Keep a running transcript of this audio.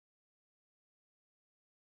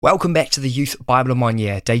Welcome back to the Youth Bible in 1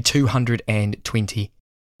 Year, day 220.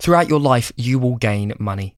 Throughout your life, you will gain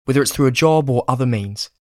money, whether it's through a job or other means.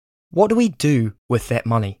 What do we do with that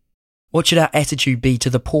money? What should our attitude be to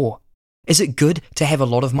the poor? Is it good to have a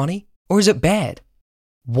lot of money, or is it bad?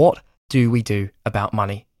 What do we do about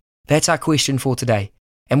money? That's our question for today,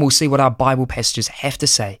 and we'll see what our Bible passages have to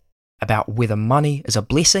say about whether money is a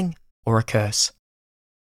blessing or a curse.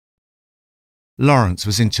 Lawrence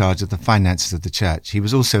was in charge of the finances of the church. He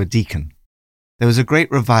was also a deacon. There was a great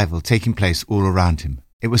revival taking place all around him.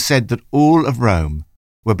 It was said that all of Rome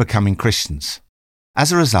were becoming Christians.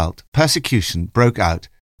 As a result, persecution broke out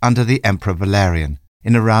under the Emperor Valerian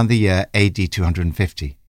in around the year AD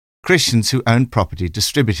 250. Christians who owned property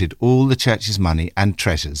distributed all the church's money and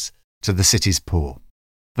treasures to the city's poor.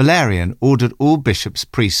 Valerian ordered all bishops,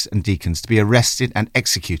 priests and deacons to be arrested and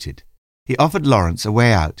executed. He offered Lawrence a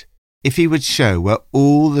way out if he would show where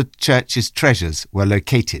all the church's treasures were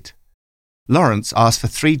located. Lawrence asked for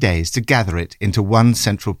 3 days to gather it into one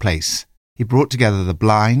central place. He brought together the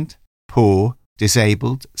blind, poor,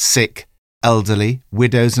 disabled, sick, elderly,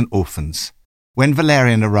 widows and orphans. When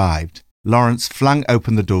Valerian arrived, Lawrence flung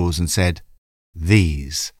open the doors and said,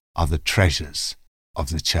 "These are the treasures of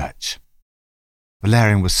the church."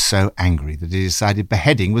 Valerian was so angry that he decided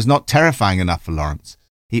beheading was not terrifying enough for Lawrence.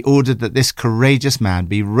 He ordered that this courageous man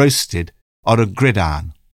be roasted on a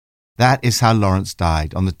gridiron. That is how Lawrence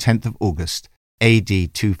died on the 10th of August, AD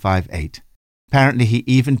 258. Apparently he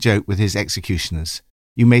even joked with his executioners,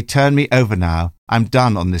 "You may turn me over now, I'm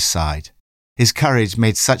done on this side." His courage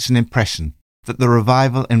made such an impression that the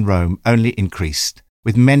revival in Rome only increased,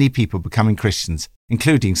 with many people becoming Christians,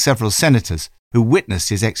 including several senators who witnessed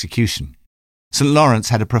his execution. St. Lawrence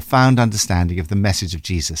had a profound understanding of the message of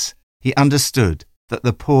Jesus. He understood that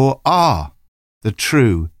the poor are the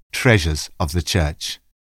true treasures of the church.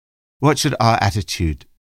 What should our attitude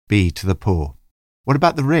be to the poor? What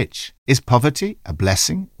about the rich? Is poverty a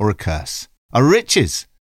blessing or a curse? Are riches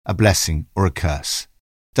a blessing or a curse?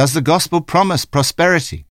 Does the gospel promise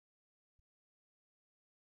prosperity?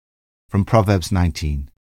 From Proverbs 19.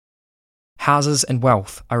 Houses and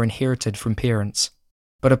wealth are inherited from parents,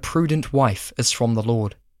 but a prudent wife is from the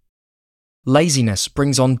Lord. Laziness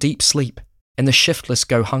brings on deep sleep, and the shiftless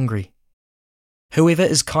go hungry. Whoever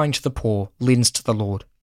is kind to the poor lends to the Lord,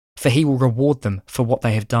 for he will reward them for what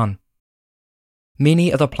they have done.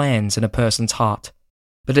 Many are the plans in a person's heart,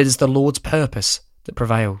 but it is the Lord's purpose that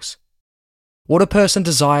prevails. What a person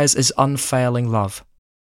desires is unfailing love.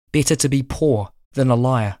 Better to be poor than a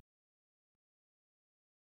liar.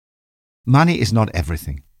 Money is not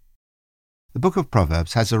everything. The book of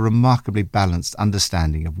Proverbs has a remarkably balanced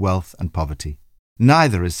understanding of wealth and poverty.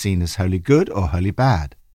 Neither is seen as wholly good or wholly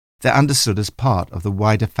bad. They're understood as part of the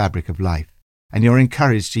wider fabric of life, and you're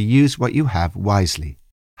encouraged to use what you have wisely.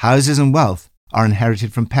 Houses and wealth are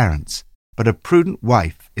inherited from parents, but a prudent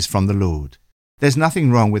wife is from the Lord. There's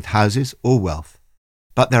nothing wrong with houses or wealth,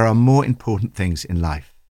 but there are more important things in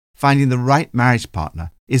life. Finding the right marriage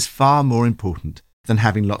partner is far more important than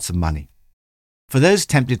having lots of money. For those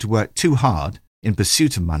tempted to work too hard in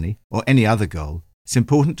pursuit of money or any other goal, it's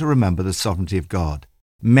important to remember the sovereignty of God.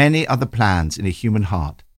 Many are the plans in a human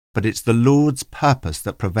heart, but it's the Lord's purpose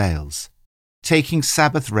that prevails. Taking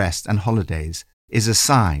Sabbath rest and holidays is a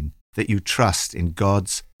sign that you trust in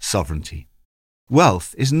God's sovereignty.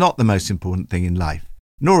 Wealth is not the most important thing in life,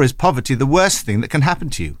 nor is poverty the worst thing that can happen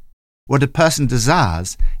to you. What a person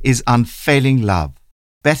desires is unfailing love.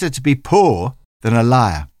 Better to be poor than a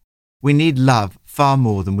liar. We need love far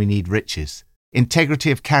more than we need riches.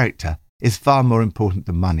 Integrity of character is far more important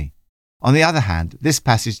than money. On the other hand, this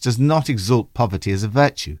passage does not exalt poverty as a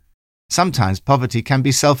virtue. Sometimes poverty can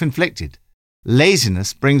be self-inflicted.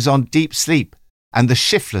 Laziness brings on deep sleep, and the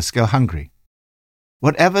shiftless go hungry.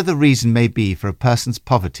 Whatever the reason may be for a person's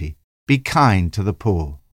poverty, be kind to the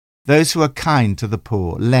poor. Those who are kind to the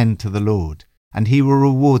poor lend to the Lord, and he will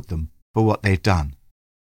reward them for what they've done.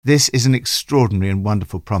 This is an extraordinary and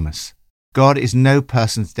wonderful promise. God is no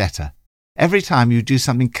person's debtor. Every time you do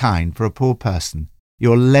something kind for a poor person,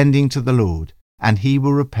 you're lending to the Lord, and he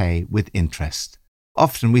will repay with interest.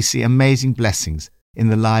 Often we see amazing blessings in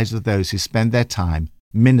the lives of those who spend their time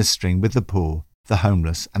ministering with the poor, the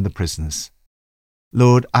homeless, and the prisoners.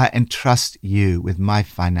 Lord, I entrust you with my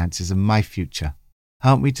finances and my future.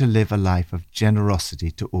 Help me to live a life of generosity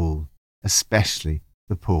to all, especially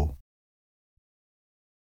the poor.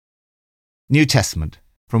 New Testament,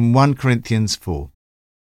 from 1 Corinthians 4.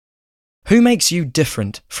 Who makes you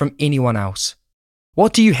different from anyone else?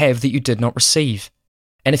 What do you have that you did not receive?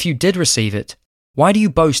 And if you did receive it, why do you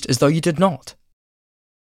boast as though you did not?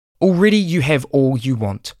 Already you have all you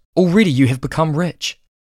want. Already you have become rich.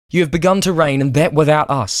 You have begun to reign, and that without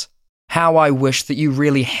us. How I wish that you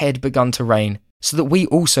really had begun to reign, so that we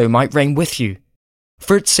also might reign with you.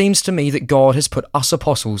 For it seems to me that God has put us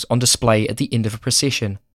apostles on display at the end of a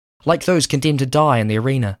procession, like those condemned to die in the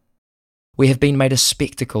arena. We have been made a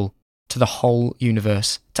spectacle to the whole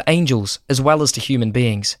universe, to angels as well as to human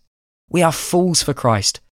beings. We are fools for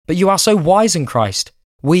Christ, but you are so wise in Christ.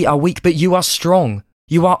 We are weak, but you are strong.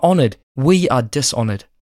 You are honoured, we are dishonoured.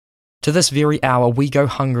 To this very hour we go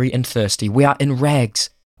hungry and thirsty. We are in rags.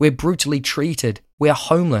 We're brutally treated. We are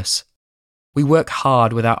homeless. We work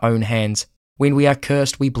hard with our own hands. When we are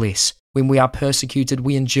cursed, we bless. When we are persecuted,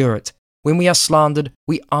 we endure it. When we are slandered,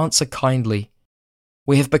 we answer kindly.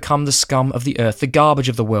 We have become the scum of the earth, the garbage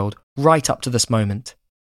of the world, right up to this moment.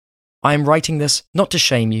 I am writing this not to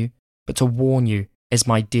shame you, but to warn you as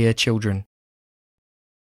my dear children.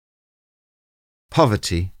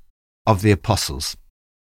 Poverty of the apostles.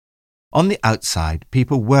 On the outside,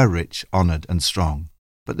 people were rich, honoured and strong,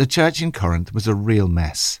 but the church in Corinth was a real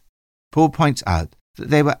mess. Paul points out that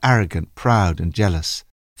they were arrogant, proud and jealous.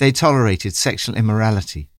 They tolerated sexual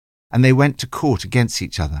immorality, and they went to court against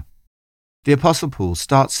each other. The Apostle Paul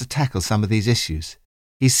starts to tackle some of these issues.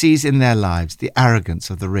 He sees in their lives the arrogance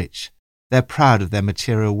of the rich. They're proud of their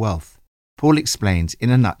material wealth. Paul explains in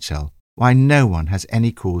a nutshell why no one has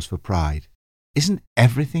any cause for pride. Isn't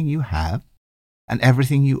everything you have and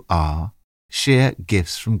everything you are sheer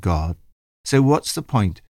gifts from God? So what's the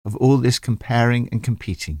point of all this comparing and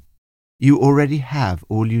competing? You already have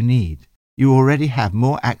all you need. You already have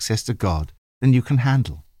more access to God than you can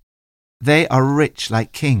handle. They are rich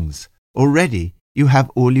like kings. Already you have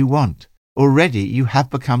all you want. Already you have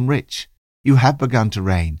become rich. You have begun to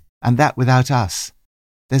reign, and that without us.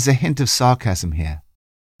 There's a hint of sarcasm here.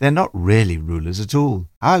 They're not really rulers at all.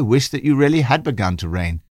 I wish that you really had begun to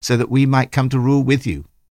reign, so that we might come to rule with you.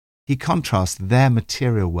 He contrasts their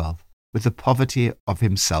material wealth with the poverty of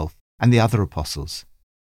himself and the other apostles.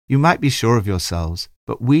 You might be sure of yourselves,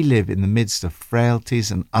 but we live in the midst of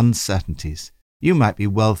frailties and uncertainties. You might be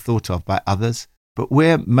well thought of by others, but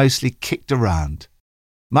we're mostly kicked around.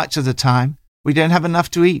 Much of the time, we don't have enough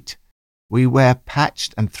to eat. We wear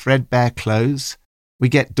patched and threadbare clothes. We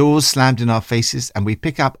get doors slammed in our faces, and we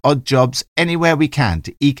pick up odd jobs anywhere we can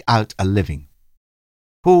to eke out a living.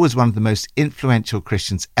 Paul was one of the most influential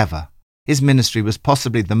Christians ever. His ministry was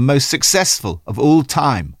possibly the most successful of all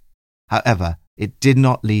time. However, it did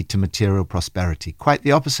not lead to material prosperity. Quite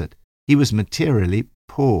the opposite. He was materially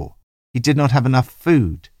poor. He did not have enough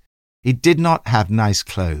food. He did not have nice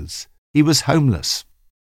clothes. He was homeless.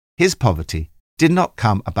 His poverty did not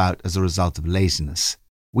come about as a result of laziness.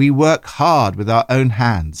 We work hard with our own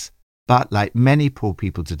hands, but like many poor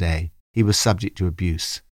people today, he was subject to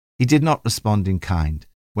abuse. He did not respond in kind.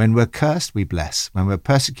 When we're cursed, we bless. When we're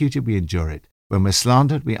persecuted, we endure it. When we're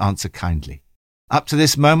slandered, we answer kindly. Up to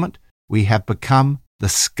this moment, we have become the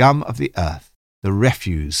scum of the earth, the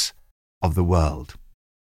refuse of the world.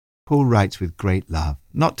 Paul writes with great love,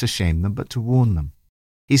 not to shame them, but to warn them.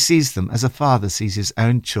 He sees them as a father sees his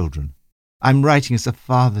own children. I'm writing as a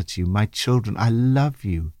father to you, my children. I love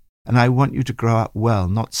you, and I want you to grow up well,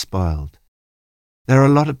 not spoiled. There are a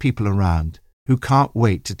lot of people around who can't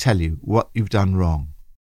wait to tell you what you've done wrong,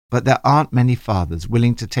 but there aren't many fathers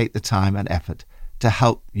willing to take the time and effort to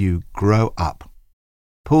help you grow up.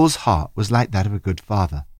 Paul's heart was like that of a good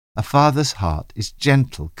father. A father's heart is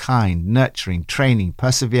gentle, kind, nurturing, training,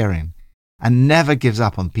 persevering, and never gives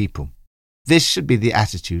up on people. This should be the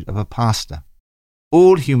attitude of a pastor.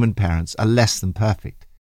 All human parents are less than perfect,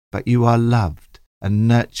 but you are loved and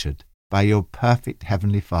nurtured by your perfect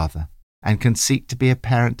heavenly Father and can seek to be a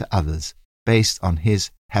parent to others based on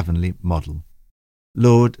his heavenly model.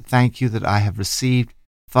 Lord, thank you that I have received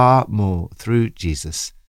far more through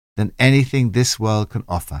Jesus than anything this world can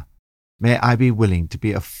offer. May I be willing to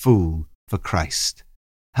be a fool for Christ.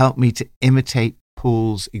 Help me to imitate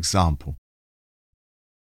Paul's example.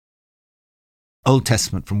 Old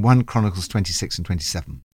Testament from 1 Chronicles 26 and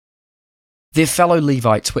 27. Their fellow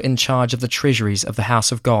Levites were in charge of the treasuries of the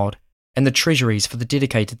house of God and the treasuries for the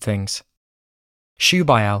dedicated things.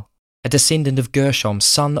 Shubael, a descendant of Gershom,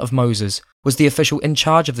 son of Moses, was the official in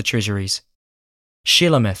charge of the treasuries.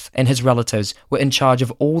 Shelomith and his relatives were in charge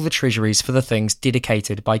of all the treasuries for the things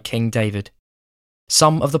dedicated by King David.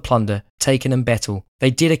 Some of the plunder taken in battle they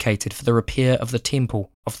dedicated for the repair of the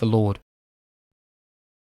temple of the Lord.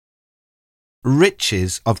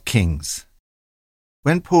 Riches of kings.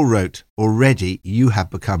 When Paul wrote, "Already you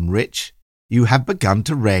have become rich, you have begun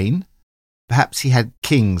to reign," perhaps he had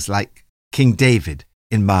kings like King David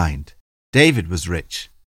in mind. David was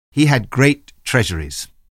rich. He had great treasuries.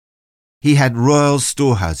 He had royal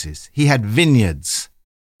storehouses. He had vineyards.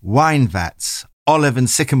 wine vats, olive and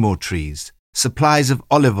sycamore trees, supplies of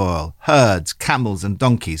olive oil, herds, camels and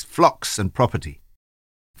donkeys, flocks and property.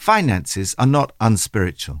 Finances are not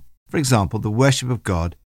unspiritual. For example, the worship of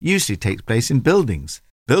God usually takes place in buildings.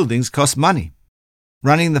 Buildings cost money.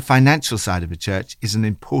 Running the financial side of a church is an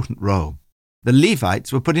important role. The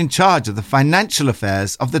Levites were put in charge of the financial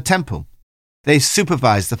affairs of the temple. They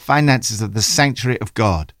supervised the finances of the sanctuary of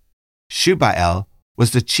God. Shubael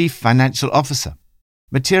was the chief financial officer.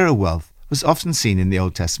 Material wealth was often seen in the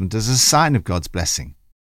Old Testament as a sign of God's blessing.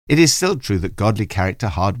 It is still true that godly character,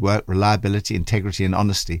 hard work, reliability, integrity, and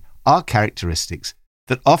honesty are characteristics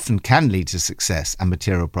that often can lead to success and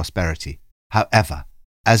material prosperity. However,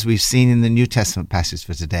 as we've seen in the New Testament passage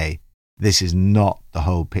for today, this is not the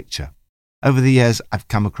whole picture. Over the years, I've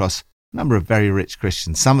come across a number of very rich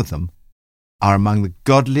Christians. Some of them are among the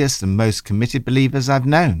godliest and most committed believers I've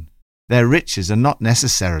known. Their riches are not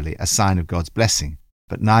necessarily a sign of God's blessing,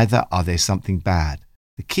 but neither are they something bad.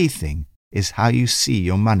 The key thing is how you see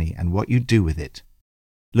your money and what you do with it.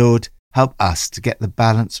 Lord, help us to get the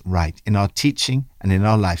balance right in our teaching and in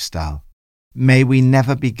our lifestyle. May we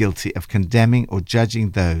never be guilty of condemning or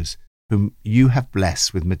judging those whom you have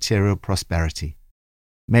blessed with material prosperity.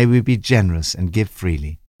 May we be generous and give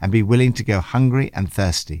freely, and be willing to go hungry and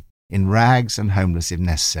thirsty, in rags and homeless if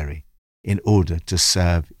necessary, in order to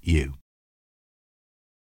serve you.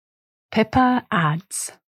 Pippa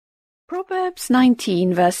adds, Proverbs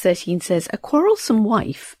 19 verse 13 says, "A quarrelsome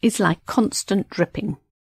wife is like constant dripping."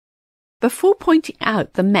 Before pointing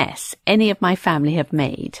out the mess any of my family have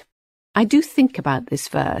made, I do think about this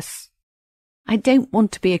verse. I don't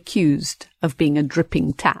want to be accused of being a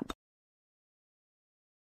dripping tap.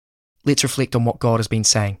 Let's reflect on what God has been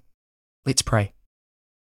saying. Let's pray.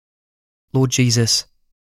 Lord Jesus,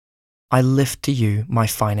 I lift to you my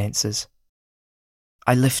finances.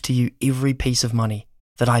 I lift to you every piece of money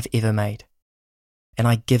that I've ever made, and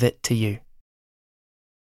I give it to you.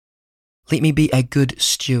 Let me be a good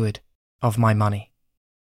steward of my money.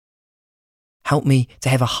 Help me to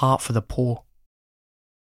have a heart for the poor,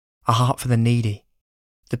 a heart for the needy,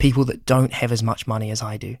 the people that don't have as much money as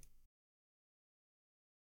I do.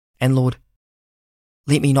 And Lord,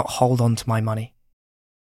 let me not hold on to my money,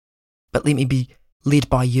 but let me be led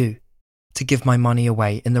by you to give my money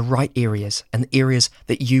away in the right areas and the areas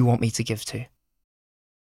that you want me to give to.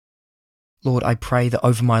 Lord, I pray that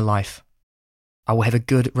over my life, I will have a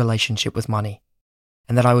good relationship with money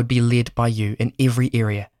and that I would be led by you in every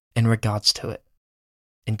area in regards to it.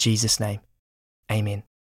 In Jesus' name, amen.